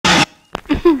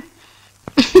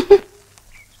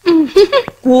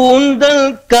கூந்தல்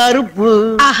கருப்பு,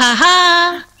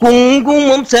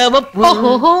 குங்குமம் சிவப்பு,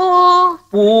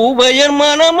 பூவையர்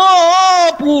மனமோ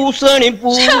பூசணி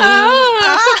பூ.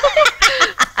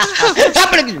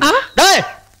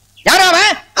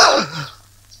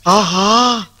 ஆஹா,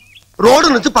 ரோடு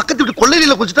நிச்சு பக்கத்து வீட்டு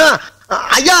கொள்ளையில குடிச்சிட்டான்.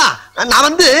 ஐயா, நான்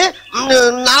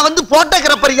வந்து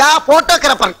போட்டோகிராஃபர்யா,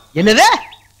 போட்டோகிராஃபர். என்னது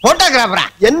போட்டோகிராஃபரா?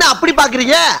 என்ன அப்படி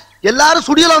பாக்குறீங்க? எல்லாரும்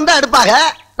ஸ்டுடியோல வந்து எடுப்பாங்க,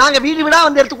 நாங்க வீடு வீடா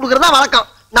வந்து எடுத்து கொடுக்கறதா வழக்கம்.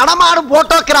 நடமாடும்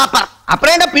போட்டோகிராஃபர்.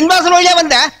 அப்புறம் என்ன பின்வாசல் வழியா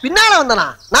வந்த? பின்னால வந்தனா?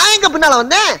 நான் எங்க பின்னால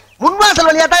வந்தேன்? முன்வாசல்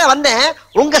வழியா தான் வந்தேன்.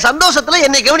 உங்க சந்தோஷத்துல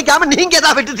என்னை கவனிக்காம நீங்க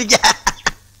ஏதாவது விட்டுட்டீங்க.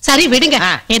 சரி விடுங்க,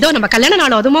 ஏதோ நம்ம கல்யாண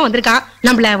நாள் அதுமா வந்திருக்கான்,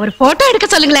 நம்மள ஒரு போட்டோ எடுக்க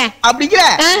சொல்லுங்களேன். அப்படிங்கிற?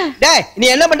 டேய், நீ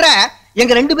என்ன பண்ற?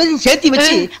 எங்க ரெண்டு பேரும் சேர்த்து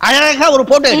வச்சு அழகா ஒரு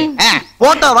போட்டோ எடு.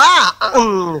 போட்டோவா?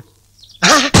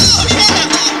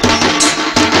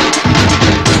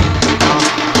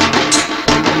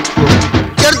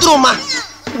 எடுத்துருவோம்மா.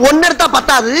 ஒன்னு எடுத்தா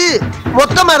பத்தாது,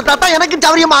 மொத்தமா எடுத்தா தான் எனக்கு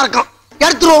சௌரியமா இருக்கும்.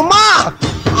 எடுத்துருவோம்மா.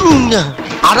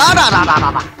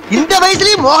 இந்த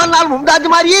வயசுலயும் மோகன்லால் மும்தாஜ்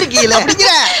மாதிரியே இருக்கீங்களே.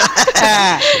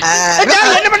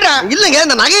 என்ன பண்ற? இல்லங்க,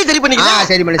 இந்த நகையை சரி பண்ணிக்கிறேன்.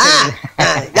 சரி பண்ணு.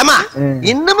 ஏமா,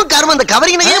 இன்னமும் கரும அந்த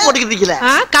கவரிங் நகையே போட்டுக்கிட்டு இருக்கீங்களே.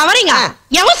 கவரிங்கா?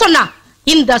 எவன் சொன்னா?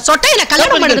 இந்த சொட்டையில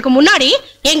கல்யாணம் பண்ணதுக்கு முன்னாடி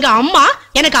எங்க அம்மா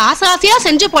எனக்கு ஆசை ஆசையா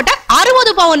செஞ்சு போட்ட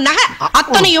 60 பவுன் நகை,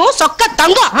 அத்தனையும் சொக்க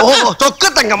தங்கம். சொக்க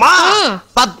தங்கமா?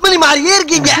 பத்மினி மாதிரியே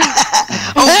இருக்கீங்க.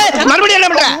 மறுபடியும் என்ன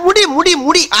பண்ற? முடி முடி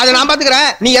முடி. அதை நான் பாத்துக்கிறேன்.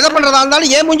 நீ எதை பண்றதா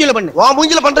இருந்தாலும் ஏன் மூஞ்சில பண்ணு. உன்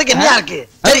மூஞ்சில பண்றதுக்கு என்ன இருக்கு?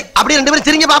 சரி, அப்படியே ரெண்டு பேரும்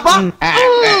சிரிங்க பாப்போம்.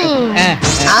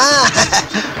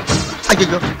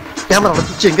 ஐயோ, கேமராவோட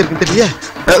சுவிட்ச் எங்க இருக்குன்னு தெரியல.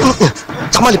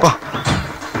 சமாளிப்போம்.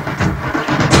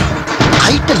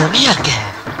 ஹைட் நிறைய இருக்கு.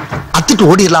 அத்திட்டு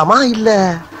ஓடிடலாமா இல்ல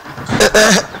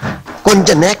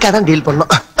கொஞ்சம் நேக்கா தான் டீல்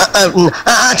பண்ணோம்.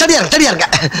 சரியா இருக்க.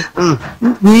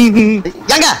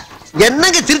 ஏங்க,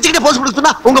 என்னங்க சிரிச்சுக்கிட்டே போஸ்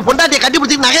கொடுத்துனா உங்க பொண்டாட்டியை கட்டி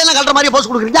பிடிச்சி நகையெல்லாம் கழட்ட மாதிரியே போஸ்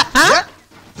கொடுக்குறீங்க?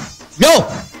 யோ,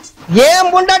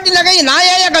 ஏன் பொண்டாட்டி நகை நான்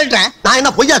ஏன் கழட்டேன்? நான்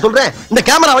என்ன பொய்யா சொல்றேன்? இந்த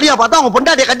கேமரா வழியா பார்த்தா உங்க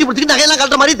பொண்டாட்டியை கட்டி பிடிச்சி நகையெல்லாம்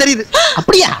கழட்ட மாதிரி தெரியுது.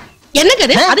 அப்படியா? என்னங்க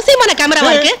இது அதிசயமான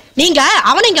கேமராவா இருக்கு? நீங்க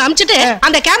அவனை இங்க அமிச்சிட்டு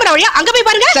அந்த கேமரா வழியா அங்க போய்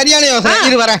பாருங்க. சரியான யோசனை.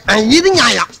 இது வர இது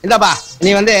நியாயம். இந்தாப்பா, நீ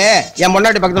வந்து என்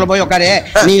பொண்டாட்டி பக்கத்துல போய் உட்காரு.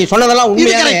 நீ சொன்னதெல்லாம்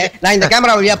உண்மையாவே நான் இந்த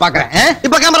கேமரா வழியா பாக்குறேன்.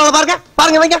 இப்ப கேமரால பாருங்க,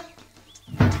 பாருங்க வைங்க.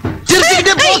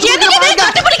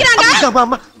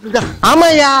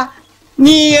 ஆமாயா,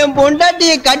 நீ என்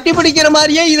பொண்டாட்டியை கட்டி பிடிக்கிற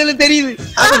மாதிரியே இதுல தெரியுது.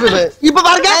 இப்ப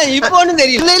பாருங்க. இப்ப ஒண்ணும்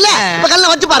தெரியல. இல்ல, இப்ப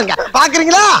கல்ல வச்சு பாருங்க.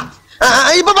 பாக்குறீங்களா?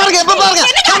 இப்ப பாருங்க.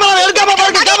 கேமரா எடுக்காம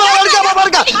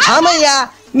பாருங்க. ஆமாய்யா,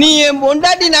 நீ என்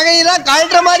பொண்டாட்டி நகையெல்லாம்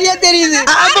கழட்டுற மாதிரியே தெரியுது.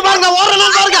 இப்ப பாருங்க,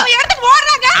 ஓடுறேன் பாருங்க.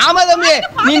 ஆமா தம்பி,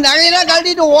 நீ நகையெல்லாம்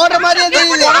கழட்டிட்டு ஓடுற மாதிரியே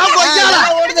தெரியுது.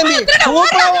 ஓடு தம்பி,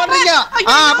 சூப்பரா ஓடுறீங்க.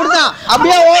 அப்படிதான்,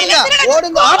 அப்படியே ஓடுங்க.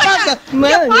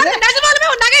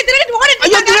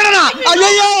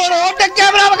 ஐயோ, ஒரு ஓட்ட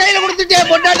கேமராவை கையில கொடுத்துட்டே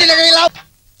பொண்டாட்டி நகையெல்லாம்.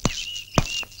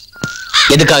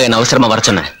 எதுக்காக என்ன அவசரமா வர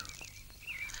சொன்ன?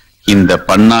 இந்த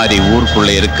பண்ணாரி ஊருக்குள்ள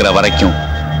இருக்கிற வரைக்கும்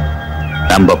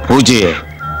நம்ம பூஜையை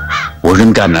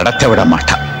ஒழுங்கா நடத்த விட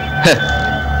மாட்டான்.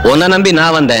 உன்னை நம்பி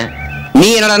நான் வந்தேன், நீ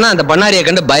என்னடா அந்த பண்ணாரியை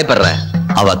கண்டு பயப்படுற?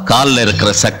 அவ கால்ல இருக்கிற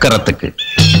சக்கரத்துக்கு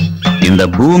இந்த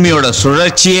பூமியோட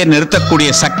சுழற்சியை நிறுத்தக்கூடிய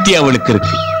சக்தி அவளுக்கு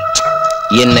இருக்கு.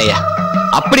 என்னையா,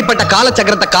 அப்படிப்பட்ட கால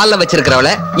சக்கரத்தை கால்ல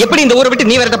வச்சிருக்கிறவள எப்படி இந்த ஊரை விட்டு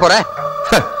நீ விரட்ட போற?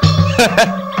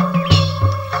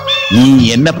 நீ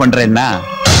என்ன பண்றேன்னா,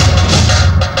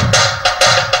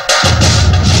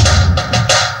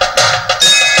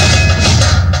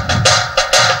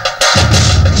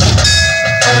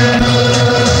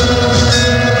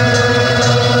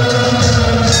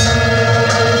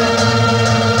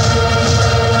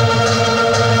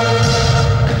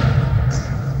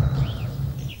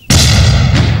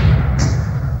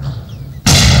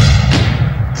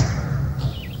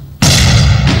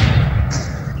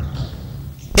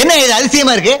 என்ன இது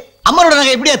அதிசயமா இருக்கு? அம்மனோட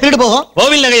நகை எப்படியா திருடு போகும்?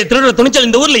 கோவில் நகையை திருடுற துணிச்சல்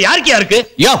இந்த ஊர்ல யாருக்கா இருக்கு?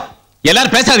 யோ,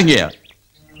 எல்லாரும் பேசாதீங்க.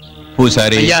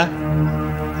 பூசாரி ஐயா,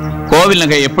 கோவில்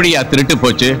நகை எப்படியா திருட்டு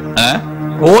போச்சு?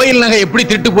 கோயில் நகை எப்படி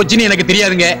திருட்டு போச்சுன்னு எனக்கு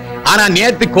தெரியாதுங்க. ஆனா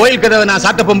நேத்து கோயில் கதவை நான்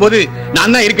சாத்த போகும்போது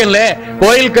நான் தான் இருக்கேன்ல,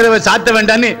 கோயில் கதவை சாத்த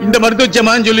வேண்டான்னு இந்த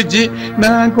மருத்துவச்சமான்னு சொல்லிச்சு.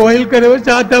 நான் கோயில் கதவை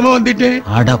சாத்தாம வந்துட்டேன்.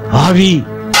 அட பாவி.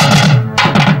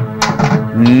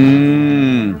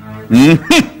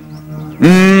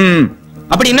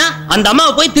 அப்படின்னா அந்த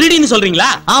அம்மாவை போய் திருடின்னு சொல்றீங்களா?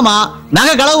 ஆமா,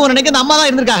 நகை களவு ஒரு நினைக்க அந்த அம்மா தான்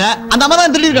இருந்திருக்காங்க. அந்த அம்மா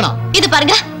தான் திருடி இருக்கணும். இது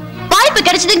பாருங்க, வாய்ப்பு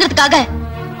கிடைச்சதுங்கிறதுக்காக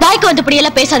வாய்க்கு வந்தபடி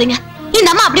எல்லாம் பேசாதீங்க. இந்த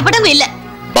அம்மா அப்படிப்பட்டவங்க இல்ல.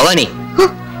 பவானி,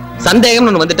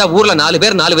 சந்தேகம்னு வந்துட்டா ஊர்ல 4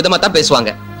 பேர் 4 விதமா தான்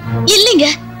பேசுவாங்க. இல்லீங்க,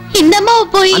 இந்த அம்மாவை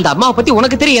போய் அந்த அம்மாவை பத்தி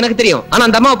உனக்கு தெரியும், எனக்கு தெரியும். ஆனா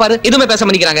அந்த அம்மாவை பாரு, எதுவுமே பேச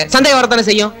மாட்டேங்கிறாங்க. சந்தேகம் வரத்தானே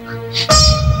செய்யும்.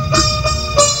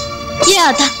 ஏன்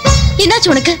ஆத்தா,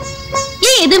 என்னாச்சு உனக்கு?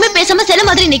 ஏன் எதுவுமே பேசாம சில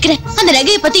மாதிரி நிக்கிறேன்? அந்த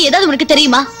நகையை பத்தி ஏதாவது உனக்கு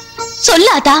தெரியுமா? சொல்லு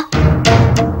ஆத்தா,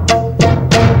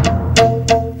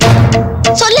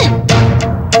 சொல்லு.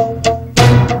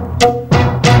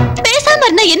 பேசாம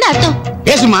இருந்தா என்ன அர்த்தம்?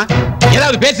 பேசுமா,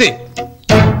 ஏதாவது பேசு.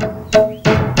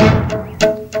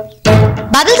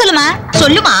 பதில் சொல்லுமா.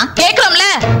 சொல்லுமா, கேக்குறோம்ல.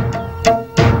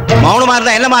 மௌனமா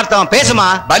இருந்தா என்ன அர்த்தம்? பேசுமா,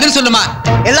 பதில் சொல்லுமா.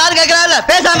 எல்லாரும் கேக்குறாங்கல்ல,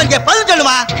 பேசாம இருக்க, பதில்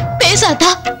சொல்லுமா.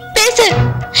 பேசாதா, பேசு.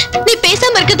 நீ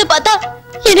பேசாம இருக்கிறத பார்த்தா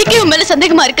எனக்கே உன் மேல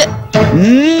சந்தேகமா இருக்கு.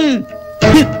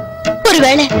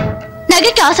 ஒருவேளை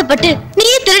நகைக்கு ஆசைப்பட்டு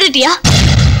நீயே திருடிட்டியா?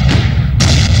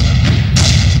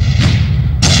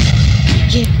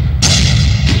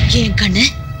 என் கண்ணு,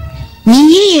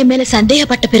 நீயே என் மேல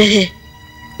சந்தேகப்பட்ட பிறகு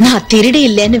நான் திருடி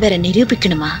இல்லைன்னு வேற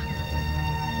நிரூபிக்கணுமா?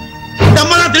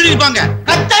 திருடி இருப்பாங்க.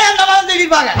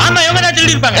 ஆமா, இவங்க தான்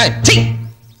திருடி இருப்பாங்க.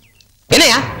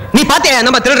 என்னையா நீ பாத்தியா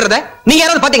நம்ம திருடுறத? நீங்க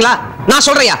யாராவது பாத்தீங்களா? நான்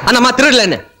சொல்றியா அந்த அம்மா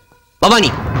திருடலன்னு? பவானி,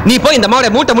 நீ போய் இந்த அம்மாவோட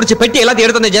மூட்டை முடிச்சு பெட்டி எல்லாத்தையும்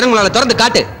எடுத்து அந்த ஜனங்களால திறந்து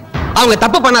காட்டு. அவங்க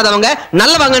தப்பு பண்ணாதவங்க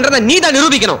நல்லவங்கன்றத நீ தான்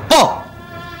நிரூபிக்கணும். போ.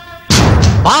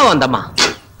 பாவம் அந்த அம்மா,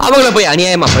 அவங்கள போய்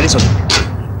அநியாயமா பழி சொல்லு.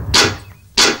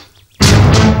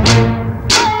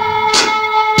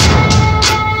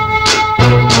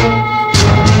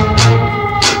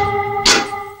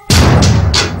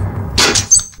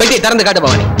 பெட்டி திறந்து காட்டு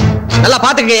பவானி. நல்லா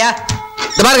பாத்துக்கயா.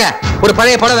 இந்த பாருங்க, ஒரு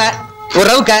பழைய புடவை, ஒரு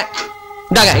ரவுக்க,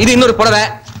 இந்தாங்க இது இன்னொரு புடவை,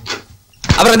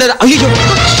 அப்புறம் இந்த ஐயோ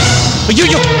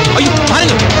ஐயோ ஐயோ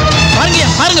பாருங்க பாருங்க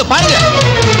பாருங்க பாருங்க.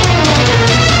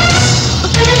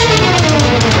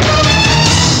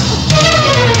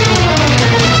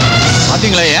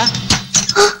 பாத்தீங்களா ஐயா?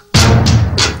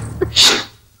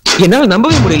 என்னால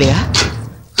நம்பவே முடியலையா?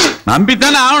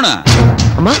 நம்பித்தானே ஆகணும்.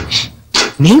 அம்மா,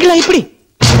 நீங்களா இப்படி?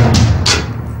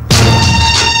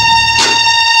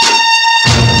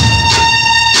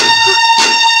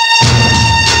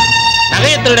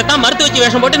 திருடத்தான் மருத்துவ வச்சு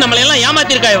வேஷம் போட்டு நம்மள எல்லாம்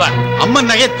ஏமாத்தி இருக்கா இவ. அம்மன்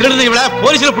நகையை திருடுறதை விட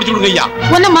போலீஸ்ல பிடிச்சு விடுங்க ஐயா.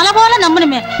 உன்னை மலை போல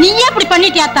நம்பணுமே, நீயே இப்படி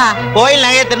பண்ணிட்டியாத்தா? கோயில்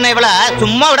நகையை திருடின இவள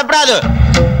சும்மா விடப்படாது.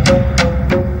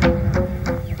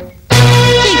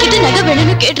 என்கிட்ட நகை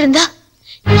வேணும்னு கேட்டிருந்தா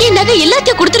என் நகை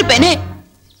எல்லாத்தையும் கொடுத்திருப்பேனே.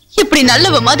 இப்படி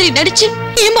நல்லவ மாதிரி நடிச்சு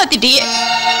ஏமாத்திட்டியே.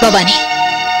 பவானி,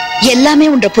 எல்லாமே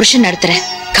உன்ற புருஷன் நடத்துற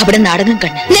கபட நாடகம்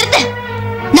கண்ணு. நிறுத்த.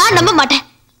 நான் நம்ப மாட்டேன்.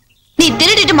 நீ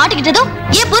திருடிட்டு மாட்டிக்கிட்டதும்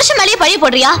என் புருஷன் மேலேயே பழிய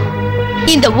போடுறியா?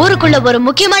 இந்த ஊருக்குள்ள ஒரு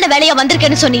முக்கியமான வேலையா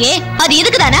வந்திருக்கேன்னு சொன்னியே, அது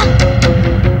எதுக்குதானா?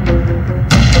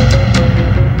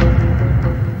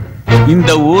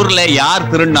 இந்த ஊர்ல யார்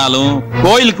திருடினாலும்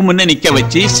கோயிலுக்கு முன்ன நிக்க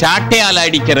வச்சு சாட்டையால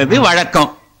அடிக்கிறது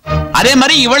வழக்கம். அதே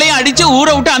மாதிரி இவளையும் அடிச்சு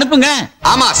ஊரை விட்டு அனுப்புங்க.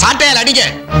 ஆமா, சாட்டையால் அடிங்க.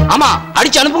 ஆமா,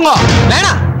 அடிச்சு அனுப்புங்க.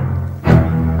 வேணாம்,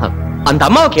 அந்த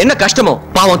அம்மாவுக்கு என்ன கஷ்டமோ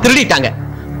பாவம், திருடிட்டாங்க.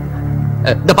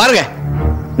 இந்த பாருங்க,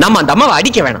 நம்ம அந்த அம்மாவை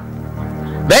அடிக்க வேணாம்.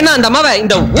 வேணா அந்த அம்மாவை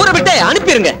இந்த ஊரை விட்டு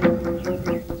அனுப்பிடுங்க.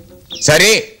 சரி,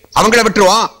 அவங்கள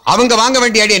விட்டுருவோம். அவங்க வாங்க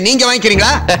வேண்டிய அடியை நீங்க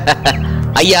வாங்கிக்கிறீங்களா?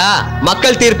 ஐயா,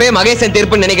 மக்கள் தீர்ப்பே மகேசன்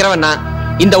தீர்ப்புன்னு நினைக்கிறவன் நான்.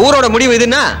 இந்த ஊரோட முடிவு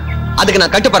இதுன்னா அதுக்கு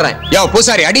நான் கட்டுப்படுறேன். யோ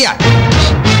பூசாரி, அடியா.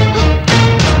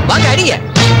 வாங்க அடிங்க.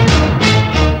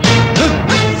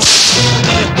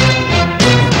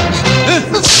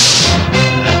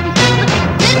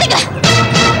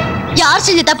 யார்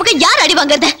செஞ்ச தப்புக்கு யார் அடி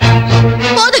வாங்குறது?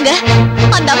 போதுங்க,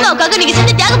 அந்த அம்மாவுக்காக நீங்க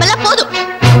செஞ்ச தியாகம் எல்லாம் போதும்.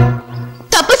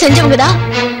 தப்பு செஞ்சவங்கதான்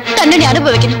தண்டனை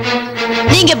அனுபவிக்கணும்.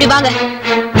 நீங்க இப்படி வாங்க.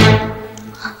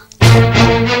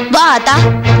 வா ஆத்தா.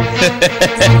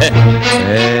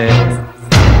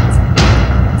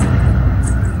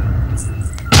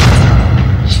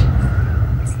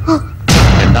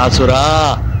 சுரா,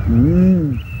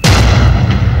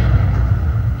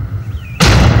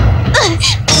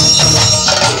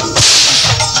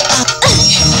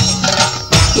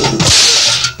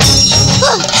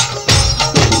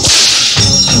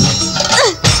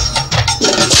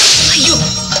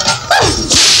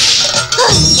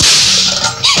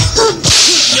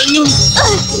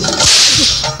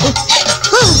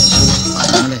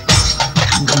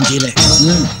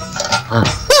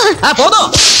 போதும்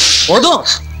போதும்.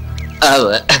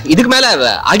 இதுக்கு மேல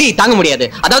அடி தாங்க முடியாது.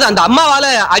 அதாவது அந்த அம்மாவால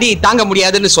அடி தாங்க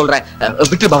முடியாதுன்னு சொல்றேன்.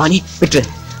 விட்டு பவானி, விட்டு.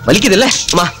 வலிக்குது இல்ல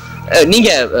அம்மா? நீங்க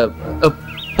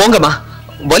போங்கம்மா,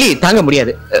 வலி தாங்க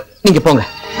முடியாது. நீங்க போங்க.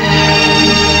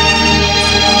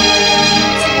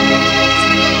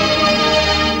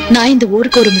 நான் இந்த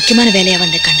ஊருக்கு ஒரு முக்கியமான வேலையா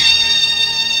வந்த கண்ணு,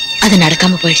 அது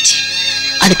நடக்காம போயிடுச்சு.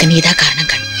 அதுக்கு நீதான்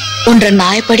காரணம் கண்ணு. உன்ற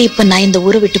நாயப்படி இப்ப நான் இந்த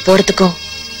ஊரை விட்டு போறதுக்கும்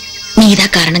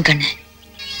நீதான் காரணம் கண்ணு.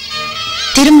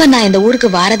 திரும்ப நான் இந்த ஊருக்கு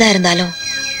வாரதா இருந்தாலும்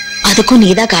அதுக்கும்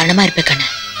நீதான் காரணமா இருப்ப கண்ணு.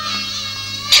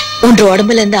 உன்ற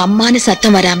உடம்புல இருந்து அம்மானு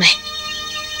சத்தம் வராம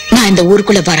நான் இந்த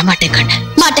ஊருக்குள்ள வரமாட்டேன் கண்ணு.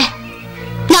 மாட்டேன்.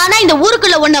 நானா இந்த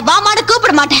ஊருக்குள்ள உன்னை வாமான்னு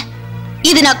கூப்பிட மாட்டேன்.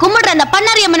 இது நான் கும்பிடுற அந்த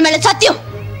பண்ணாரி அம்மன் மேல சத்தியம்.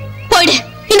 போயிடு,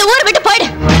 இந்த ஊரை விட்டு போயிடு.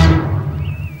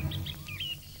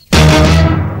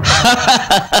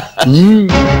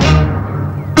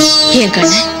 என்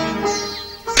கண்ணு,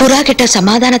 புறா கிட்ட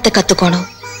சமாதானத்தை கத்துக்கணும்,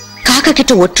 காக்கா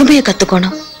கிட்ட ஒற்றுமையை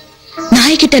கத்துக்கணும்,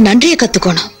 நாய்கிட்ட நன்றியை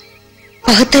கத்துக்கணும்.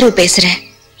 பகுத்தறிவு பேசுறேன்,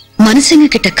 மனுஷங்க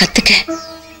கிட்ட கத்துக்க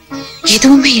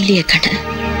எதுவுமே இல்லையே கண்ணு.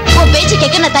 உன் பேச்சு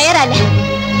கேட்க நான் தயாரா இல்ல.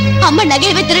 அம்மா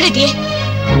நகையவே திருடிட்டியே,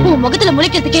 உன் முகத்துல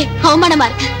முழிக்கிறதுக்கே அவமானமா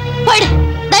இருக்கு. போயிடு,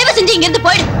 தயவு செஞ்சு இங்க இருந்து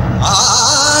போயிடு.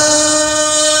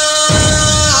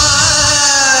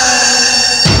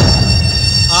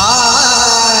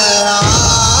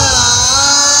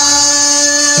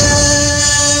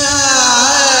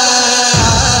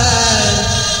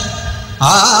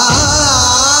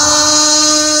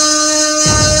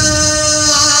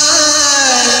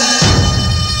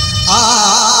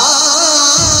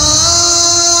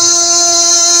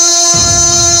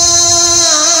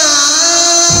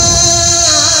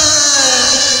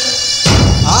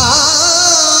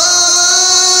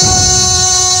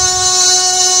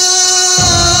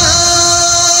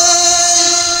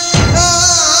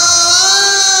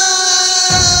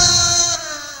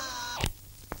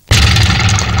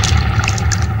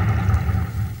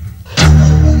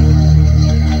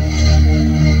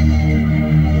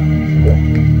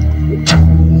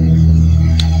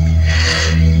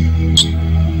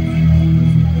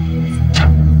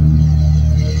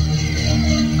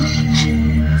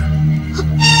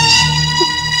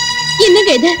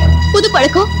 புது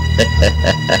பழக்கம்.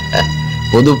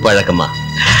 புது பழக்கமா?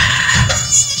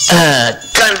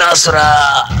 கண்டாசுரா,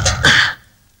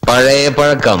 பழைய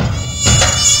பழக்கம்.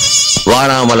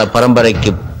 வானாமல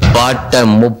பரம்பரைக்கு பாட்ட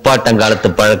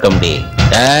முப்பாட்டங்காலத்து பழக்கம்.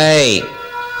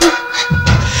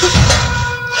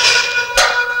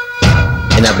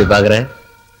 என்ன அப்படி பாக்குற?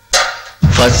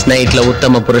 ஃபர்ஸ்ட் நைட்ல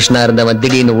உத்தம புருஷனா இருந்தவன்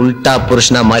திடீர்னு உல்டா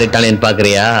புருஷனா மாறிட்டானேன்னு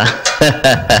பாக்குறியா?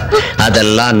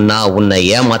 அதெல்லாம் நான் உன்னை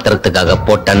ஏமாத்துறதுக்காக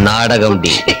போட்ட நாடகம்.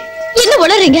 என்ன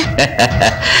உளறீங்க?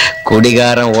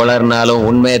 குடிகாரன் உளர்னாலும்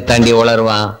உண்மையை தாண்டி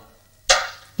உளருவான்.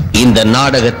 இந்த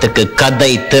நாடகத்துக்கு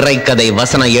கதை, திரைக்கதை,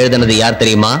 வசனம் எழுதினது யார்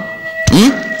தெரியுமா?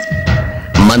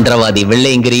 மந்திரவாதி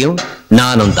வெள்ளையங்கிரியும்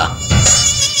நானும் தான்.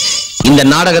 இந்த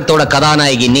நாடகத்தோட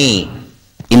கதாநாயகி நீ.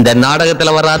 இந்த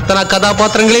நாடகத்துல வர அத்தனை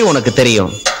கதாபாத்திரங்களையும் உனக்கு தெரியும்.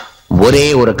 ஒரே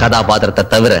ஒரு கதாபாத்திரத்தை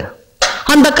தவிர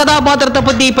அந்த கதாபாத்திரத்தை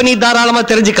பத்தி இப்ப நீ தாராளமா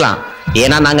தெரிஞ்சுக்கலாம்.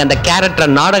 ஏன்னா நாங்க அந்த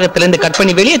கேரக்டர் நாடகத்துல இருந்து கட்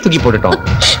பண்ணி வெளியே தூக்கி போட்டுட்டோம்.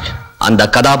 அந்த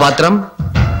கதாபாத்திரம்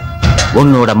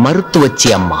உன்னோட மருத்துவச்சி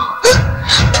அம்மா.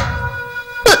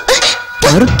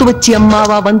 மருத்துவச்சி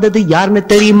அம்மாவா வந்தது யாருன்னு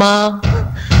தெரியுமா?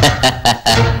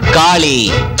 காளி,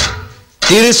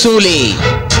 திரிசூலி,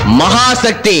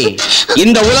 மகாசக்தி,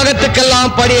 இந்த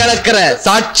உலகத்துக்கெல்லாம் படி அளக்கிற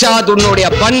சாட்சாத் உன்னுடைய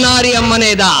பண்ணாரி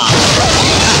அம்மனேதான்.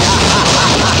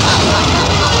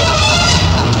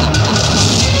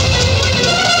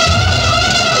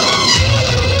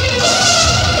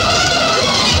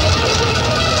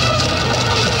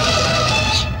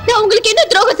 நான் உங்களுக்கு என்ன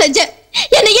துரோகம் செஞ்சேன்?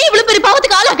 என்னை ஏன் இவ்வளவு பெரிய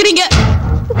பாவத்துக்கு ஆளாக்குறீங்க?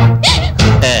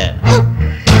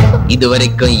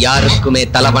 இதுவரைக்கும் யாருக்குமே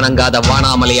தலை வணங்காத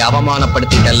வானாமலையை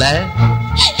அவமானப்படுத்திட்டல்ல,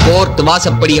 கோர்ட்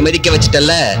வாசப்படிய மிதிக்க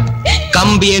வச்சிட்டல்ல,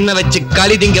 கம்பி என்ன வச்சு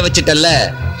களிதிங்க வச்சிட்டல்ல,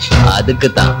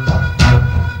 அதுக்குதான்.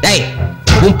 டேய்,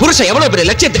 உன் புருஷன் எவ்வளவு பெரிய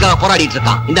லட்சியத்துக்காக போராடிட்டு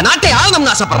இருக்கான். இந்த நாட்டை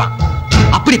ஆளணும்னு ஆசைப்படுறான்.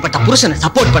 அப்படிப்பட்ட புருஷனை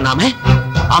சப்போர்ட் பண்ணாம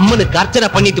அம்மனுக்கு அர்ச்சனை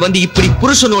பண்ணிட்டு வந்து இப்படி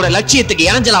புருஷனோட லட்சியத்துக்கு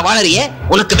இறஞ்சலா வாழறியே,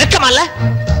 உனக்கு வெக்கமா இல்ல?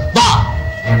 வா,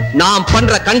 நாம்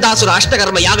பண்ற கண்டாசுர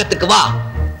அஷ்டகர்ம யாகத்துக்கு வா.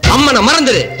 அம்மனை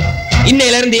மறந்துரு.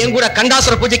 இன்னையில இருந்து என் கூட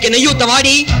கண்டாசுர பூஜைக்கு நெய்யூத்த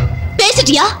வாடி.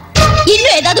 பேசிட்டியா?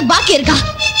 இன்னும் ஏதாவது பாக்கி இருக்கா?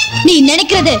 நீ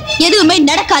நினைக்கிறது எதுவுமே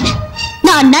நடக்காது.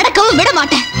 நான் நடக்கவும் விட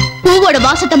மாட்டேன். பூவோட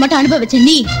வாசத்தை மட்டும் அனுபவிச்ச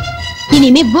நீ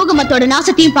இனிமே பூகமத்தோட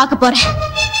நாசத்தையும் பார்க்க போற.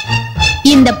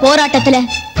 இந்த போராட்டத்துல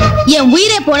என்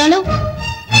உயிரே போனாலும்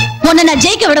உன்னை நான்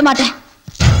ஜெயிக்க விட மாட்டேன்.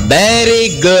 Very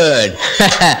good.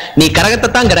 நீ கரகத்தை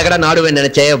தான் கடகட நாடுவேன்னு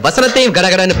நினைச்சே, வசனத்தையும்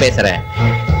கடகடன்னு பேசுற.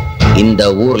 இந்த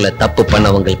ஊர்ல தப்பு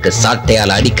பண்ணவங்களுக்கு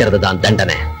சாட்டையால் அடிக்கிறது தான்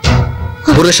தண்டனை.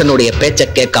 புருஷனுடைய பேச்ச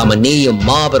கேட்காம நீயும்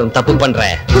மாபெரும் தப்பு பண்ற.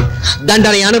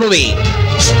 தண்டனை அனுபவி.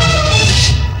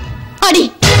 அடி,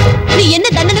 நீ என்ன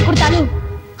தண்டனை கொடுத்தாலும்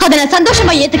அதை நான்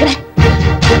சந்தோஷமா ஏத்துக்கிறேன்.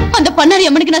 அந்த பண்ணாரி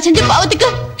அம்மனுக்கு நான் செஞ்ச பாவத்துக்கு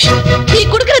நீ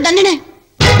கொடுக்கிற தண்டனை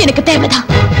எனக்கு தேவைதான்.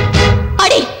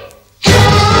 அடி.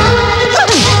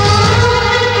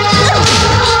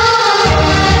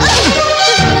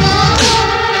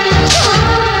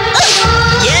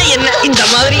 ஏன் என்ன இந்த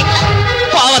மாதிரி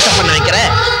பாவத்தை பண்ண வைக்கிற?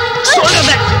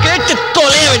 சொல்றத கேட்டு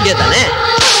தொலைய வேண்டியதானே?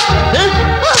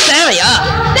 தேவையா?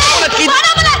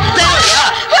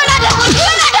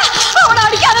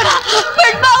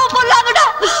 பெண் பாவம் பொல்லாதடா.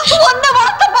 உன்னை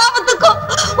வளர்த்த பாவத்துக்கும்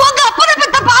உங்க அப்பனை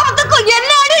பெற்ற பாவத்துக்கும்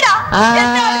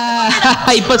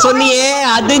இப்ப சொன்னியே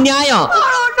அது நியாயம்.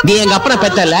 நீ எங்க அப்பனை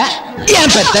பெத்தல,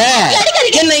 ஏன் பெத்த?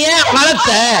 என்ன ஏன்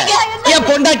வளர்த்த? ஏன்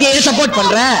பொண்டாட்டியை சப்போர்ட்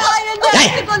பண்ற?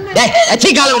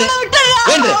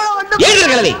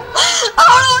 கிழவி,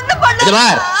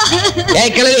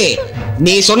 கிழவி,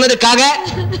 நீ சொன்னதுக்காக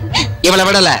இவளை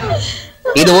விடல.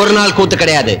 இது ஒரு நாள் கூத்து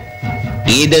கிடையாது,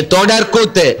 இது தொடர்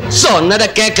கூத்து. சொன்னதை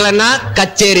கேட்கலன்னா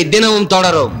கச்சேரி தினமும்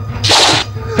தொடரும்.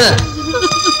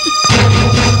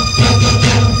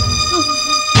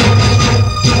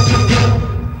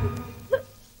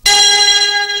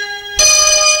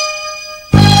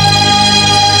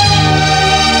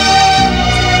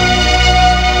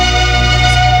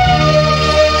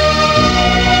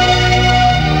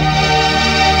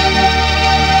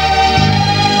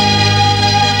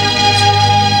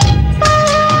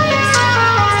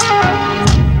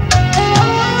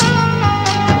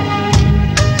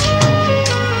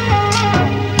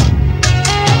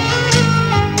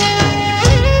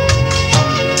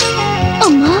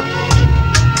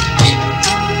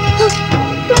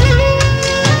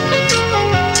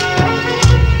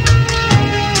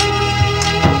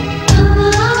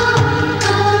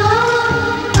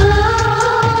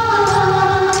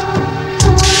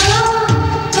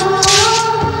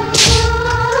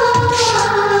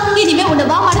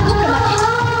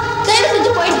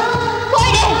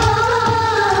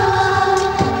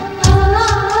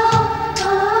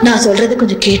 நான் சொல்றது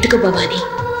கொஞ்சம் கேட்டுக்க பவானி.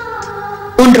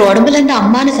 உன் உடம்புல இருந்து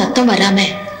அம்மானு சத்தம் வராம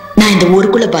நான் இந்த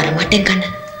ஊருக்குள்ள வர மாட்டேன் கண்ணு.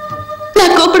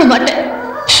 நான் கூப்பிட மாட்டேன்.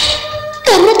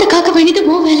 தர்மத்தை காக்க வேண்டியது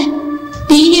போ வேலை.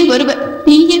 நீயே வருவ,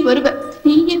 நீயே வருவ,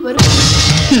 நீயே வருவ.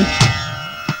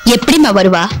 எப்படிமா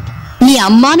வருவா? நீ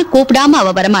அம்மானு கூப்பிடாம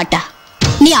அவ வரமாட்டா.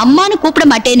 நீ அம்மானு கூப்பிட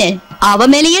மாட்டேன்னு அவ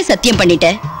மேலேயே சத்தியம் பண்ணிட்ட.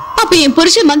 அப்ப என்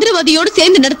புருஷன் மந்திரவாதியோடு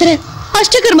சேர்ந்து நடத்துற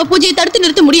அஷ்டகர்ம பூஜையை தடுத்து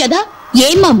நிறுத்த முடியாதா?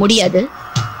 ஏமா முடியாது?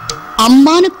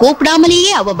 அம்மானு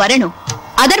கூப்பிடாமலேயே அவ வரணும்,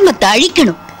 அதர்மத்தை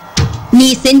அழிக்கணும். நீ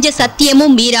செஞ்ச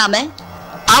சத்தியமும் மீறாம,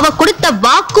 அவ கொடுத்த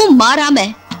வாக்கும் மாறாம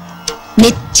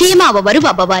நிச்சயமா அவ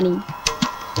வருவா பவானி.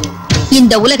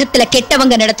 இந்த உலகத்துல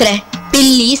கெட்டவங்க நடத்துற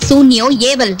பில்லி, சூன்யம்,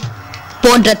 ஏவல்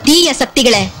போன்ற தீய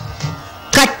சக்திகளை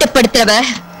கட்டுப்படுத்துறவ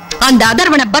அந்த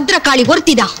அதர்வன பத்ரகாளி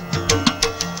ஒருத்திதான்.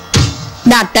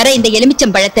 நான் தர இந்த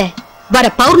எலுமிச்சம் பழத்தை வர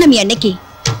பௌர்ணமி அன்னைக்கு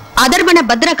அதர்வன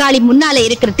பத்ரகாளி முன்னால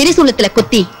இருக்கிற திரிசூலத்துல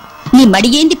குத்தி நீ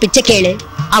மடியேந்தி பிச்சை கேளு,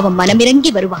 அவன் மனமிறங்கி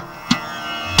வருவான்.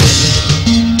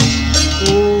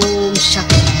 ஓம்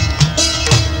சக்தி.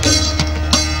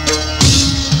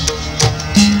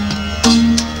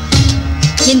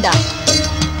 இந்தா.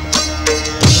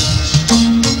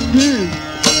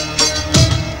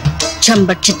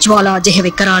 சம்பட்சி ஜ்வாலா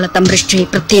ஜெஹவி கரால தம்பிருஷ்டி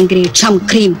பிரத்யங்கிரி ஷம்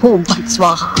க்ரீம் ஹோம் பன்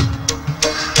ஸ்வாஹா.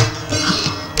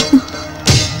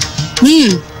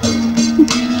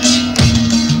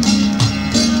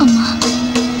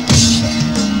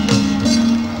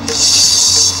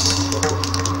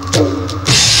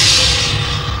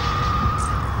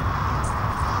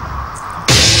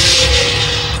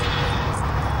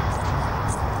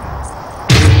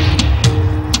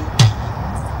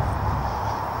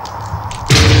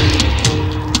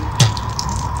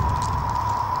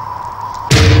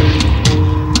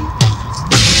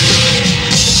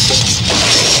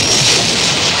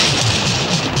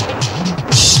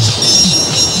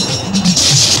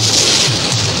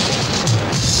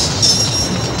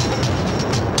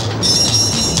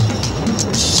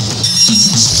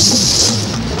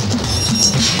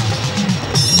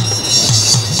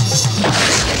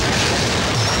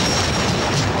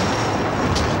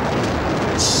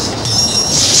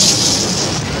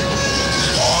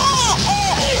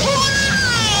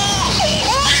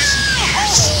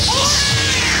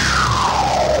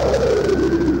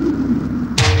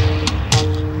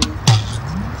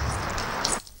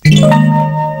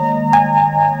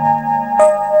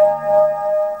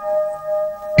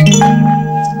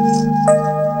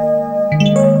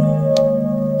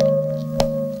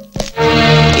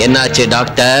 என்னாச்சு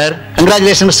டாக்டர்?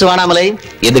 Congratulation mister Vanamalai.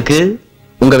 எதுக்கு?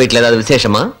 உங்க வீட்ல ஏதாவது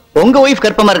விசேஷமா? உங்க ஒய்ஃப்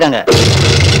கர்ப்பமா இருக்காங்க.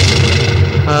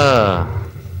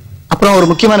 அப்புறம் ஒரு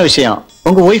முக்கியமான விஷயம்,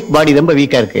 உங்க ஒய்ஃப் பாடி ரொம்ப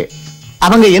வீக்கா இருக்கு.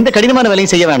 அவங்க எந்த கடினமான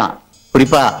வேலையும் செய்ய வேணாம்.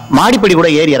 குறிப்பா மாடிப்படி கூட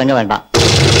ஏறி இறங்க வேண்டாம்.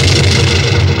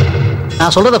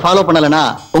 நான் சொல்றத ஃபாலோ பண்ணலனா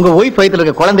உங்க ஒய்ஃப் வயித்துல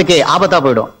இருக்க குழந்தைக்கு ஆபத்தா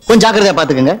போயிடும். கொஞ்சம் ஜாக்கிரதையா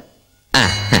பாத்துக்கங்க.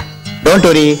 டோன்ட்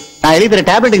வரி, நான் எழுதி தர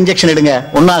டேப்லெட் இன்ஜெக்ஷன் எடுங்க,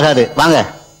 ஒன்னும் ஆகாது. வாங்க.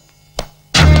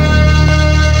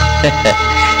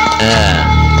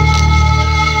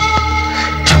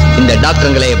 இந்த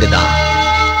டாக்டருங்களே எப்படிதான்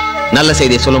நல்ல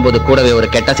செய்தியை சொல்லும் போது கூடவே ஒரு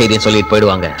கெட்ட செய்தியை சொல்லிட்டு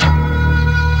போயிடுவாங்க.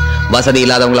 வசதி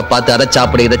இல்லாதவங்களை பார்த்து அதை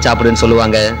சாப்பிடு இதை சாப்பிடுன்னு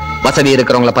சொல்லுவாங்க. வசதி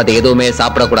இருக்கிறவங்களை பார்த்து எதுவுமே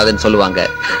சாப்பிடக்கூடாதுன்னு சொல்லுவாங்க.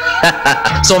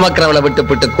 சுமக்கிறவளை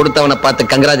விட்டு கொடுத்தவனை பார்த்து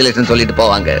கங்க்ராச்சுலேஷன் சொல்லிட்டு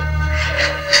போவாங்க.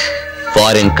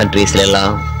 ஃபாரின் கண்ட்ரீஸ்ல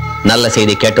எல்லாம் நல்ல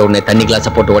செய்தி கேட்ட உடனே தண்ணி கிளாஸ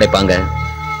போட்டு உடைப்பாங்க.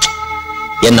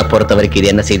 என்ன பொறுத்த வரைக்கும்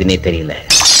இது என்ன செய்தினே தெரியல.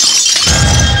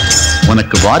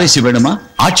 உனக்கு வாரிசு வேணுமா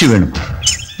ஆட்சி வேணுமா?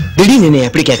 திடீர்னு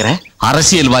எப்படி கேக்குற?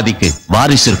 அரசியல்வாதிக்கு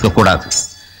வாரிசு இருக்க கூடாது.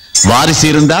 வாரிசு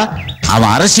இருந்தா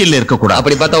அவன் அரசியல் இருக்க கூடாது.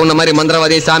 அப்படி பார்த்தா உன்ன மாதிரி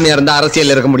மந்திரவாதி சாமியா இருந்தா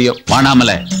அரசியல் இருக்க முடியும்.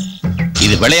 வானாமல,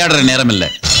 இது விளையாடுற நேரம் இல்ல.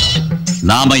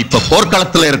 நாம இப்ப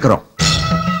போர்க்களத்துல இருக்கிறோம்.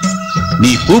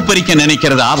 நீ பூப்பறிக்க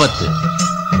நினைக்கிறது ஆபத்து.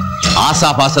 ஆசா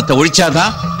பாசத்தை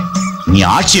ஒழிச்சாதான் நீ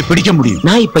ஆட்சியை பிடிக்க முடியும்.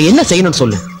 நான் இப்ப என்ன செய்யணும்னு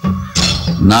சொல்லு.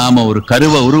 நாம ஒரு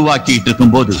கருவை உருவாக்கிட்டு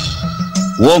இருக்கும் போது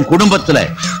உன் குடும்பத்துல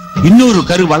இன்னொரு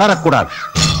கரு வளரக்கூடாது.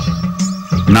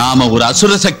 நாம ஒரு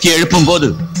அசுர சக்தி எழுப்பும் போது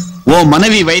உன்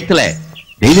மனைவி வயித்துல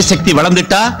தெய்வ சக்தி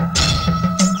வளர்ந்துட்டா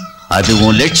அது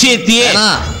உன் லட்சியத்தையே.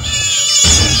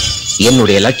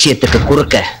 என்னுடைய லட்சியத்துக்கு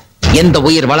குறுக்க எந்த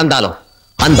உயிர் வளர்ந்தாலும்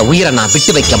அந்த உயிரை நான்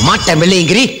விட்டு வைக்க மாட்டேன்.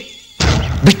 வெள்ளையங்கிரி,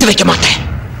 விட்டு வைக்க மாட்டேன்.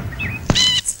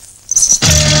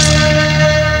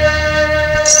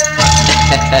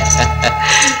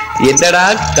 என்னடா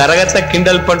கரகத்தை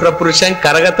கிண்டல் பண்ற புருஷன்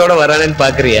கரகத்தோட வரானேன்னு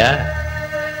பாக்குறியா?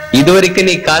 இதுவரைக்கும்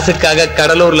நீ காசுக்காக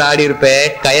கடலூர்ல ஆடி இருப்ப,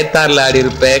 கயத்தார்ல ஆடி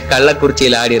இருப்ப,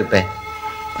 கள்ளக்குறிச்சியில ஆடி இருப்ப.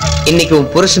 இன்னைக்கு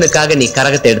உன் புருஷனுக்காக நீ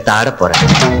கரகத்தை எடுத்து ஆட போற.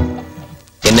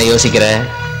 என்ன யோசிக்கிற?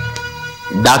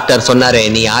 டாக்டர் சொன்னாரே,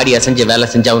 நீ ஆடி அசைஞ்சு வேலை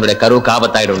செஞ்சு அவனுடைய கருவுக்கு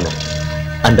ஆபத்தாயிடும்.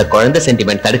 அந்த குழந்தை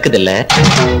சென்டிமெண்ட் தடுக்குது இல்ல?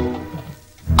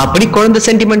 அப்படி குழந்தை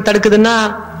சென்டிமெண்ட் தடுக்குதுன்னா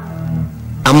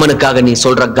அம்மனுக்காக நீ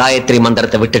சொல்ற காயத்ரி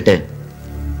மந்திரத்தை விட்டுட்டு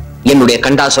என்னுடைய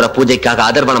கண்டாசுர பூஜைக்காக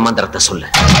அதர்வன மந்திரத்தை சொல்லு.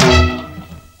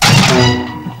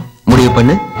 முடிவு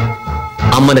பண்ணு.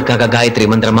 அம்மனுக்காக காயத்ரி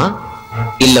மந்திரமா,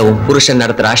 இல்ல உன் புருஷன்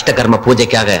நடத்துற அஷ்டகர்ம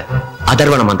பூஜைக்காக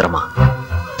அதர்வன மந்திரமா?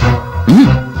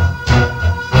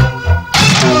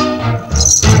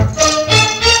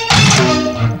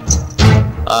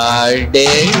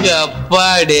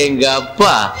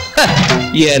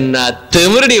 என்ன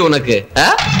திமிரடி உனக்கு?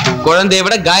 குழந்தைய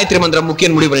விட காயத்ரி மந்திரம்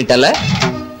முக்கியம் முடிவு பண்ணிட்டல.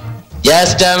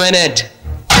 Just a minute.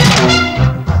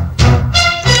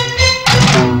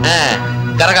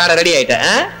 கரகாட ரெடி ஆயிட்டேன்.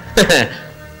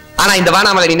 ஆனா இந்த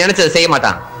வானாமலை நீ நினைச்சதை செய்ய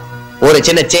மாட்டான். ஒரு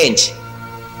சின்ன சேஞ்ச்.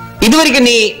 இதுவரைக்கும்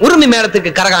நீ உரிமை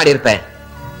மேளத்துக்கு கரகாடி இருப்ப.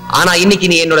 ஆனா இன்னைக்கு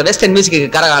நீ என்னோட வெஸ்டர்ன் மியூசிக்கு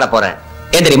கரகாட போற.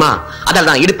 ஏன் தெரியுமா? அதால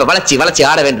தான் இடுப்பை வளைச்சி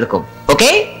ஆட வேண்டியிருக்கும்.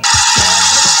 ஓகே?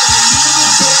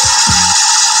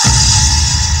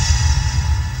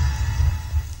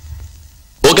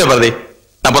 ஓகே பாரதி,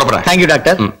 நான் புறப்படுறேன். Thank you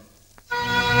doctor.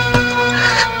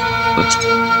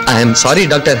 I am sorry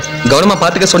doctor. கவனமா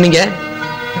பாத்துக்க சொன்னீங்க,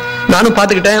 நானும்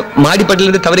பாத்துக்கிட்டேன். மாடிப்பட்டில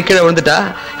இருந்து தவறி கீழே விழுந்துட்டா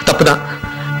தப்புதான்.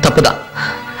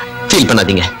 ஃபீல்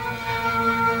பண்ணாதீங்க.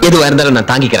 எதுவா இருந்தாலும் நான்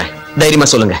தாங்கிக்கிறேன். தைரியமா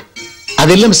சொல்லுங்க.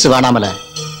 அது இல்ல மிஸ்டர் வானாமல,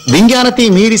 விஞ்ஞானத்தை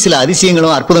மீறி சில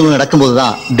அதிசயங்களும் அற்புதங்களும்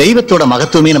நடக்கும்போதுதான் தெய்வத்தோட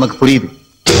மகத்துவமே நமக்கு புரியுது.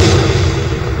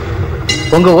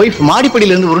 உங்க ஒய்ஃப்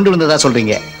மாடிப்படியில இருந்து உருண்டு விழுந்ததா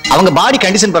சொல்றீங்க. அவங்க பாடி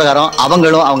கண்டிஷன் பிரகாரம்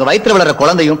அவங்களும் அவங்க வயிற்றுல வளர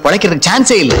குழந்தையும் பிழைக்கிறதுக்கு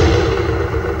சான்ஸே இல்லை.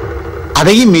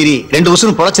 அதையும் மீறி 2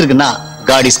 உசுரும் பொழைச்சிருக்குன்னா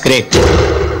God is great.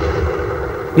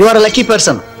 You are a lucky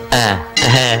person.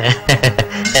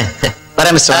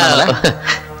 வரேன் மிஸ்டர் வானாமல.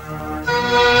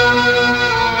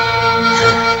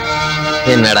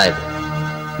 என்னடா இது?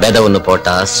 விதை ஒண்ணு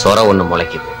போட்டா சொர ஒண்ணு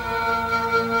முளைக்குது.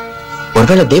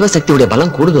 ஒருவேளை தெய்வ சக்தியுடைய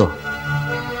பலம் கூடுதோ?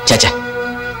 சேச்சே,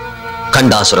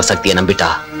 கண்டாசுர சக்தியை நம்பிட்டா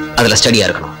அதுல ஸ்டடியா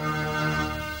இருக்கணும்.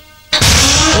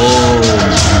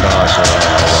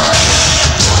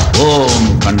 ஓம்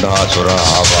கண்டாசுர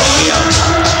ஆவாஹயாமி.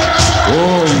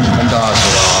 ஓம்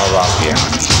கண்டாசுர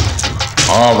ஆவாஹயாமி.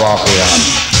 ஆவாஹயாமி.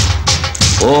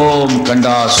 ஓம்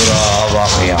கண்டாசுர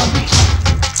ஆவாஹயாமி.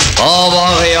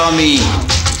 ஆவாஹயாமி.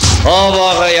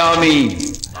 ஆவாஹயாமி.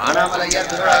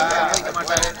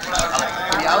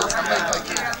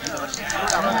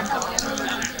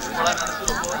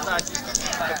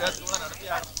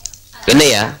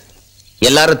 என்னையா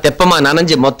எல்லாரும் தெப்பமா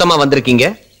நனைஞ்சு மொத்தமா வந்திருக்கீங்க?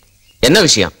 என்ன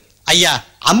விஷயம்? ஐயா,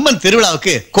 அம்மன்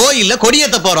திருவிழாவுக்கு கோயில்ல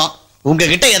கொடியேத்த போறோம்.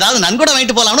 உங்ககிட்ட ஏதாவது நன்கொடை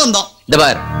வாங்கிட்டு போலாம்னு வந்தோம். இந்த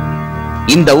பார்,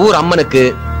 இந்த ஊர் அம்மனுக்கு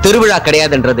திருவிழா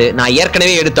கிடையாதுன்றது நான்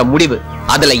ஏற்கனவே எடுத்த முடிவு.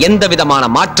 அதுல எந்த விதமான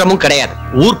மாற்றமும் கிடையாது.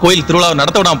 ஊர் கோயில் திருவிழாவை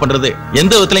நடத்த விடாம பண்றது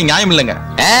எந்த விதத்திலும் நியாயம் இல்லைங்க.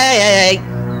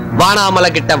 வானாமலை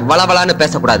கிட்ட வளவளான்னு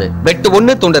பேசக்கூடாது. வெட்டு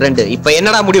 1 துண்டு 2. இப்ப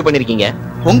என்னடா முடிவு பண்ணிருக்கீங்க?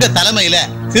 உங்க தலைமையில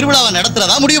திருவிழாவை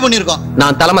நடத்துறதா முடிவு பண்ணிருக்கோம்.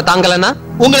 நான் தலைமை தாங்கலன்னா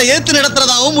உங்களை ஏத்து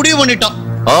நடத்துறதாவும் முடிவு பண்ணிட்டோம்.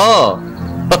 ஓ,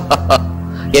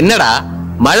 என்னடா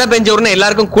மழை பெஞ்ச உடனே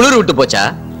எல்லாருக்கும் குளிர் விட்டு போச்சா?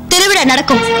 திருவிழா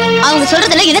நடக்கும். அவங்க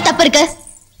சொல்றதுல என்ன தப்பு இருக்கு?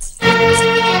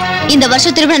 இந்த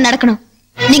வருஷம் திருவிழா நடக்கணும்.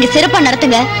 நீங்க சிறப்பா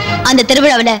நடத்துங்க. அந்த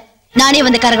திருவிழாவில நானே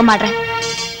வந்து கரகம் ஆடுறேன்.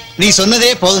 நீ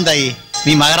சொன்னதே போதும் தாயி.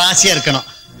 நீ மகராசியா இருக்கணும்.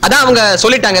 அதான் அவங்க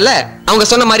சொல்லிட்டாங்கல்ல, அவங்க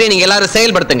சொன்ன மாதிரியே நீங்க எல்லாரும்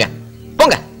செயல்படுத்துங்க.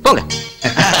 போங்க போங்க.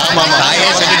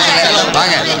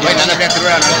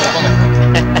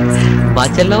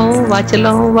 வாச்சலம்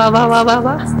வாச்சலம் வா வா வா வா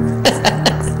வா.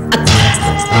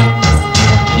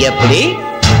 எப்படி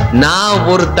நான்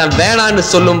ஒருத்தன் வேணான்னு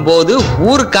சொல்லும் போது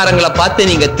ஊருக்காரங்களை பார்த்து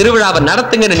நீங்க திருவிழாவை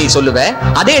நடத்துங்கன்னு நீ சொல்லுவ,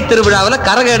 அதே திருவிழாவில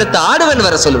கரகம் எடுத்து ஆடுவேன்னு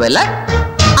வர சொல்லுவல?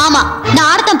 ஆமா, நான்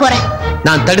ஆடத்தான் போறேன்.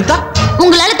 நான் தடுத்தா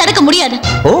உங்களால தடுக்க முடியாது.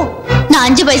 ஓ, நான்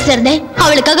 5 வயசுல இருந்தே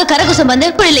அவளுக்காக கரகுசம் வந்து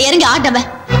குழியில இறங்கி ஆடுவேன்.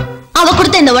 அவ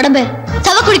கொடுத்த இந்த உடம்பு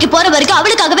சவக்குழிக்கு போற வரைக்கும்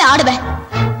அவளுக்காகவே ஆடுவேன்.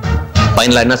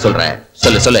 ஃபைனலா என்ன சொல்ற?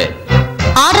 சொல்லு சொல்லு.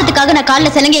 ஆடுறதுக்காக நான் கால்ல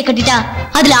சிலங்கையை கட்டிட்டா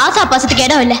அதுல ஆசா பாசத்துக்கு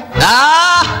இடம் இல்ல.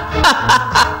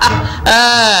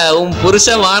 உன்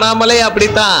புருஷன் வாடாமலே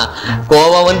அப்படித்தான்.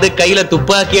 கோவம் வந்து கையில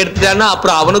துப்பாக்கி எடுத்துட்டான்னா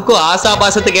அப்புறம் அவனுக்கும் ஆசா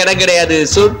பாசத்துக்கு இடம் கிடையாது,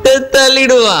 சுட்டு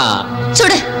தள்ளிடுவான்.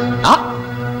 சுடு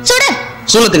சுடு.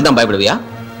 சூலத்துக்கு தான் பயப்படுவியா?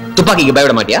 துப்பாக்கிக்கு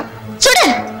பயப்பட மாட்டியா? சுடு.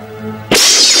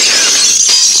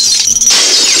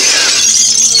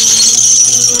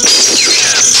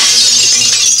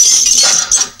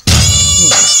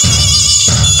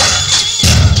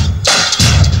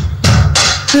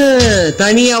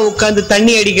 தனியா உட்கார்ந்து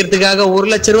தண்ணி அடிக்கிறதுக்காக 1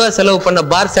 லட்சம் ரூபாய் செலவு பண்ண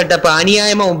பார் செட்டப்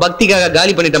அநியாயமா உன் பக்திக்காக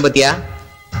காலி பண்ணிட்டேன் பாத்தியா?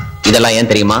 இதெல்லாம் ஏன்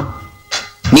தெரியுமா?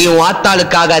 நீ உன்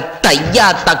ஆத்தாளுக்காக தையா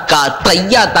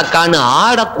தக்கான்னு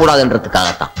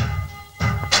ஆடக்கூடாதுன்றதுக்காகத்தான்.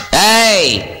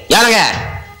 ஏய் யாருங்க?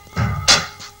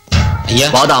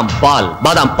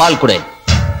 பாதாம் பால் கொடு.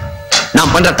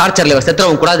 நான் பண்ற டார்ச்சர்ல இவ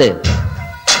செத்துறவும் கூடாது,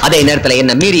 அதே நேரத்துல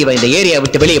என்ன மீறி இவ இந்த ஏரியா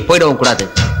விட்டு வெளியே போயிடவும் கூடாது.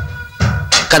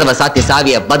 கதவை சாத்தி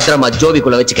சாவிய பத்திரமா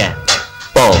ஜோபிக்குள்ள வச்சுக்க.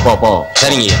 போ போ போ.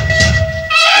 சரிங்க.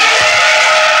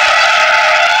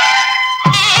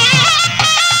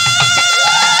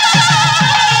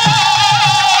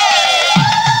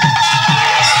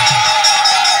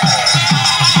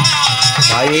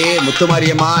 தாயே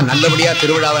முத்துமாரியம்மா, நல்லபடியா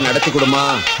திருவிழாவை நடத்தி கொடுமா.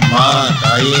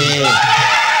 தாயே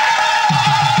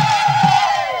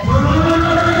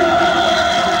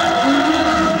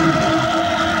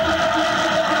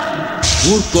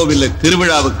ஊர்கோவில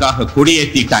திருவிழாவுக்காக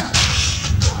கொடியேற்றிட்டாங்க.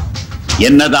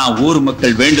 என்னதான் ஊர்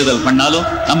மக்கள் வேண்டுதல் பண்ணாலும்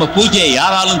நம்ம பூஜையை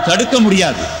யாராலும் தடுக்க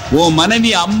முடியாது. ஓ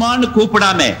மனைவி அம்மான்னு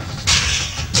கூப்பிடாம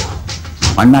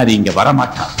பண்ணாரி இங்க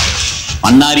வரமாட்டான்.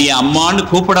 பண்ணாரிய அம்மான்னு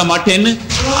கூப்பிட மாட்டேன்னு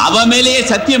அவ மேலேயே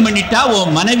சத்தியம் பண்ணிட்டா ஓ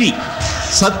மனைவி.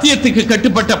 சத்தியத்துக்கு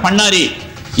கட்டுப்பட்ட பண்ணாரி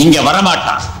இங்க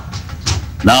வரமாட்டான்.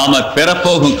 நாம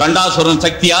பெறப்போகும் கண்டாசுரன்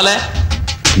சக்தியால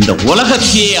இந்த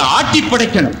உலகத்தையே ஆட்டி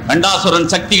படைக்கணும். கண்டாசுரன்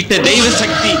சக்தி கிட்ட தெய்வ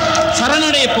சக்தி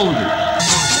சரணடைய போகுது.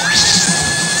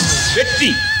 வெற்றி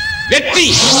வெற்றி.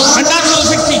 கண்டாசுர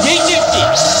சக்தி ஜெயிச்சிருச்சு.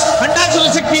 கண்டாசுர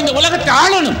சக்தி இந்த உலகத்தை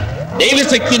ஆளணும். தெய்வ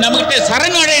சக்தி நம்மகிட்ட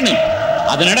சரணடையணும்.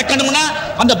 அது நடக்கணும்னா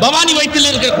அந்த பவானி வயிற்றில்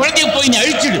இருக்கிற குழந்தைய போய் நீ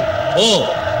அழிச்சிடு. ஓ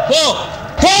போ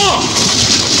போ.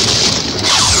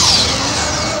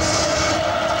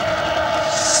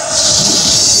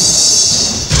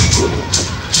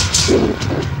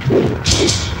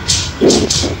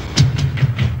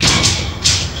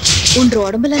 உன்ற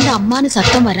உடம்புல இருந்து அம்மானு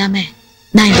சத்தம் வராம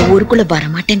நான் இந்த ஊருக்குள்ள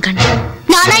வரமாட்டேன் கண்ணா.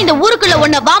 நானா இந்த ஊருக்குள்ள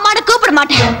உன்னை வாமான்னு கூப்பிட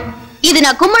மாட்டேன். இது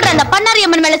நான் கும்பிடுற அந்த பண்ணாரி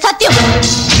அம்மன் மேல சத்தியம்.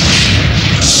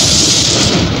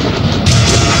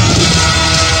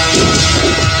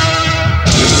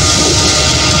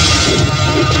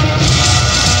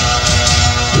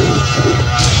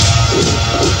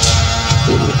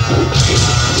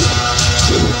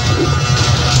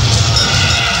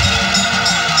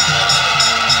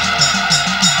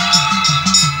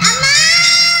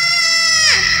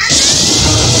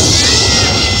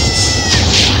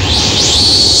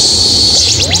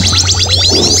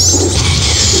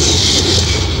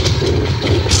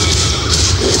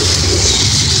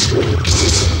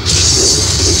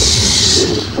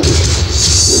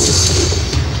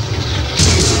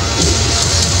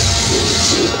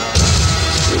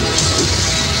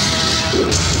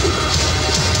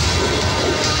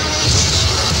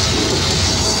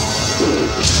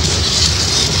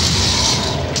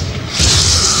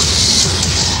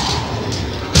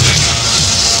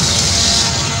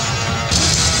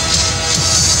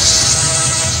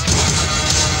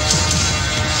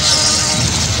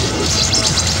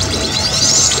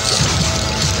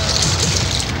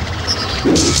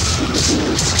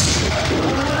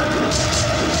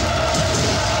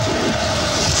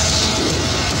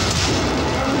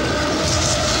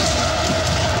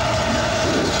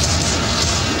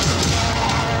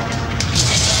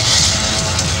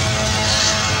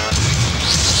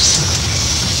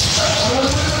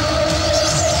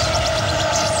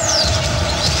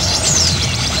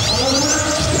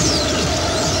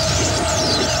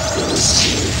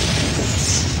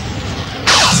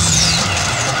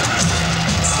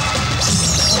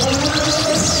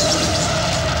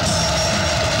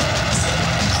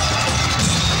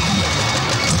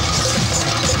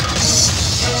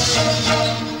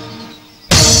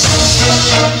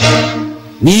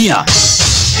 நீயா?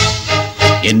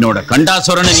 என்னோட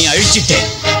கண்டாசுரனை நீ அழிச்சிட்டே.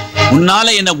 உன்னால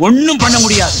என்ன ஒண்ணும் பண்ண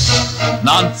முடியாது.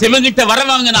 நான் சிவங்கிட்ட வர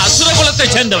வாங்கின அசுர குலத்தை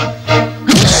சேர்ந்தவன்.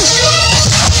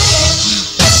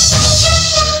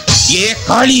 ஏ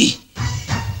காளி,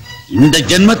 இந்த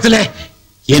ஜென்மத்துல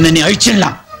என்ன நீ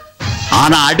அழிச்சிடலாம்.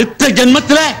 ஆனா அடுத்த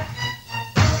ஜென்மத்துல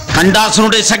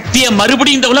கண்டாசுரனுடைய சக்தியை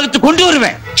மறுபடியும் இந்த உலகத்துக்கு கொண்டு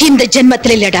வருவேன். இந்த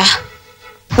ஜென்மத்துல இல்லடா,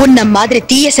 உன்ன மாதிரி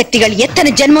தீய சக்திகள்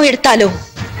எத்தனை ஜென்மம் எடுத்தாலும்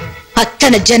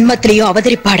அத்தனை ஜென்மத்திலையும்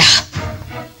அவதரிப்பாடா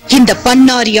இந்த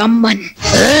பன்னாரி அம்மன்.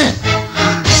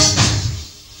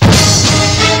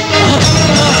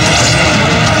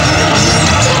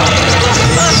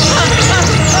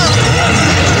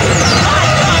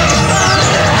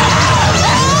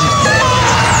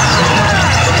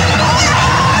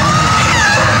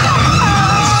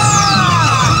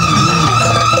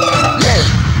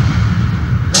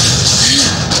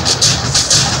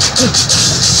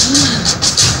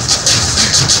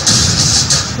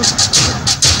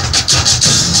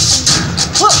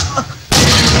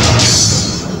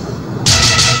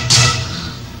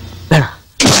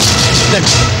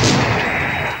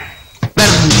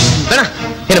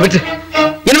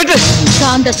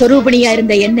 சாந்த சொரூபணியா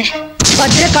இருந்த என்ன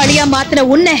பத்ரகாளியா மாத்தின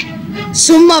உன்னை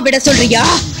சும்மா விட சொல்றியா?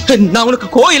 நான் உனக்கு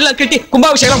கோயில்ல கட்டி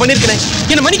கும்பாபிஷேகம் பண்ணிருக்கேன்.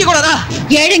 என்ன மன்னிக்க கூடாதா?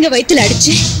 ஏழைங்க வயித்துல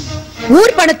அடிச்சு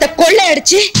ஊர் பணத்தை கொள்ளை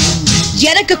அடிச்சு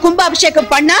எனக்கு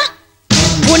கும்பாபிஷேகம் பண்ணா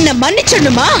உன்னை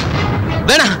மன்னிச்சிடணுமா?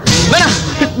 வேணாம் வேணாம்,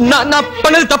 நான்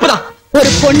பண்ணது தப்புதான்.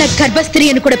 ஒரு பொண்ண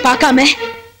கர்ப்பஸ்திரின்னு கூட பார்க்காம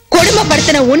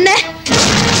கொடுமைப்படுத்தின உன்னை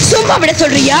சும்மா விட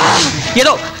சொல்றியா?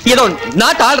 ஏதோ ஏதோ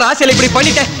நாட்டு ஆள் ராசியில இப்படி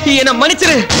பண்ணிட்டேன், என்ன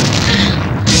மன்னிச்சிரு.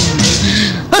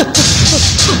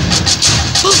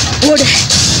 ஓடு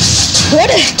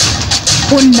ஓடு,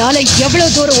 உன்னால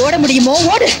எவ்வளவு தூரம் ஓட முடியுமோ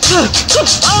ஓடு.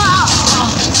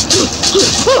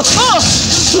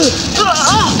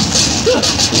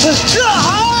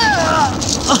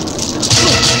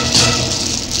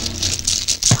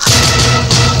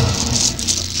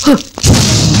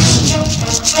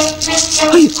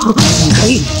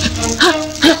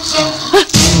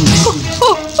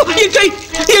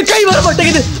 என் கை வர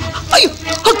மாட்டேங்குது.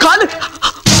 கால்,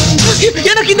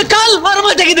 எனக்கு இந்த கால் வர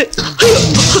மாட்டேங்குது.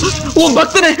 உன்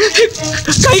பக்தனை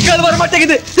கை கால் வர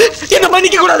மாட்டேங்குது, என்ன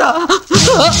மன்னிக்க கூடாதா?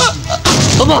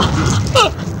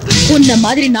 உன்ன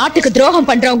மாதிரி நாட்டுக்கு துரோகம்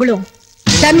பண்றவங்களும்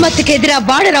தர்மத்துக்கு எதிரா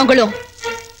வாழறவங்களும்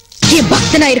என்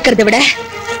பக்தனா இருக்கிறத விட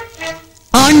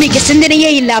ஆன்மீக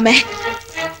சிந்தனையே இல்லாம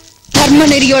தர்ம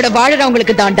நெறியோட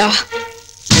வாழறவங்களுக்கு தாண்டா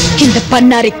இந்த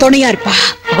பன்னாரி துணையா இருப்பா.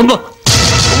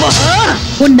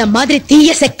 உன்ன மாதிரி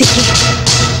தீய சக்திக்கு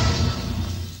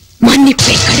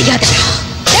மன்னிப்பே கிடையாதுடா.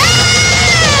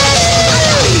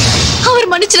 அவர்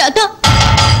மன்னிச்சிடாதா?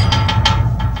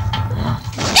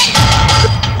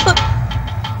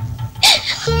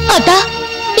 அத்தா,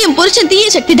 என் புருஷன் தீய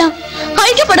சக்தி தான்,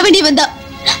 அழிக்கப்பட வேண்டிய வந்தா.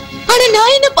 ஆனா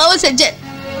நான் என்ன பாவம் செஞ்சேன்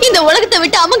இந்த உலகத்தை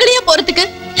விட்டு அவங்களையே போறதுக்கு?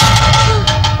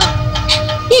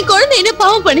 என் குழந்தை என்ன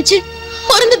பாவம் பண்ணிச்சு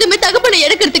பிறந்ததுமே தகப்பனை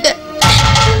எடுக்கிறதுக்கு?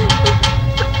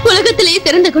 உலகத்திலேயே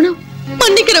சிறந்த குணம்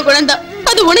மன்னிக்கிற குணம் தான்.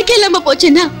 அது உனக்கே இல்லாம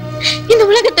போச்சுன்னா இந்த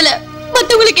உலகத்துல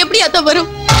மத்தவங்களுக்கு எப்படி அத்தா வரும்?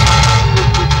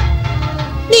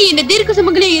 நீ என்ன தீர்க்க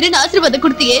சுமங்களே இருன்னு ஆசீர்வாதம்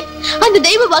கொடுத்தியே, அந்த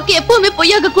தெய்வ வாக்கு எப்பவுமே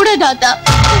பொய்யாக கூடாது ஆத்தா.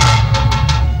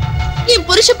 என்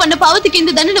புருஷ பண்ண பாவத்துக்கு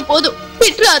இந்த தண்டனை போதும்,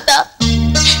 விட்டுரு ஆத்தா.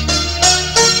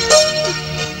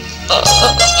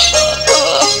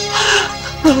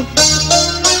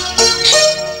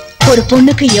 ஒரு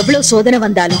பொண்ணுக்கு எவ்வளவு சோதனை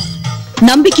வந்தாலும்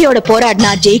நம்பிக்கையோட போராடினா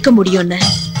ஜெயிக்க முடியும்னு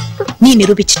நீ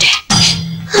நிரூபிச்சிட்ட.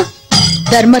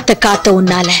 தர்மத்தை காத்த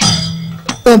உன்னால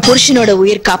உன் புருஷனோட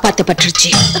உயிர் காப்பாத்தப்பட்டுருச்சு.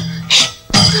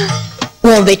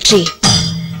 உன் வெற்றி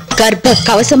கர்ப்ப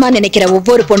கவசமா நினைக்கிற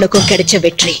ஒவ்வொரு பொண்ணுக்கும் கிடைச்ச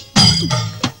வெற்றி.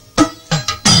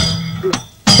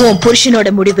 உன் புருஷனோட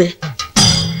முடிவு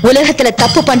உலகத்துல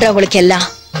தப்பு பண்றவங்களுக்கு எல்லாம்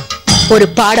ஒரு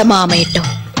பாடமா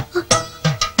அமையட்டும்.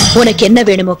 உனக்கு என்ன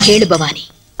வேணுமோ கேளு பவானி.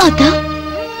 ஆத்தா,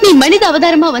 நீ மனித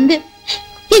அவதாரமா வந்து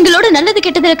எங்களோட நல்லது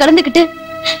கெட்டதுல கலந்துகிட்டு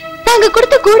நாங்க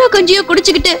கொடுத்த கூட கொஞ்சியோ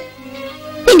குடிச்சுக்கிட்டு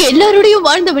நீங்க எல்லாரோடையும்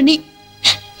வாழ்ந்தவ நீ.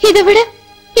 இதை விட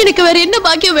எனக்கு வேற என்ன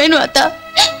பாக்கியம் வேணும் ஆத்தா?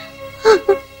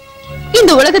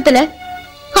 இந்த உலகத்துல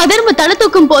அதர்ம தலை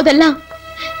தூக்கும் போதெல்லாம்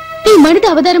நீ மனித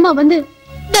அவதாரமா வந்து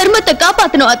தர்மத்தை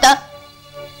காப்பாத்தணும் ஆத்தா.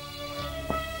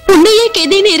 உன்னையே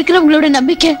கெதின்னு இருக்கிறவங்களோட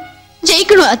நம்பிக்கை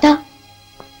ஜெயிக்கணும் ஆத்தா.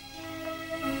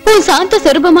 உன் சாந்த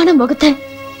சொரூபமான முகத்தை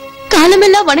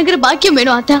காலமெல்லாம் வணங்குற பாக்கியம்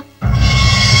வேணும் ஆத்தா.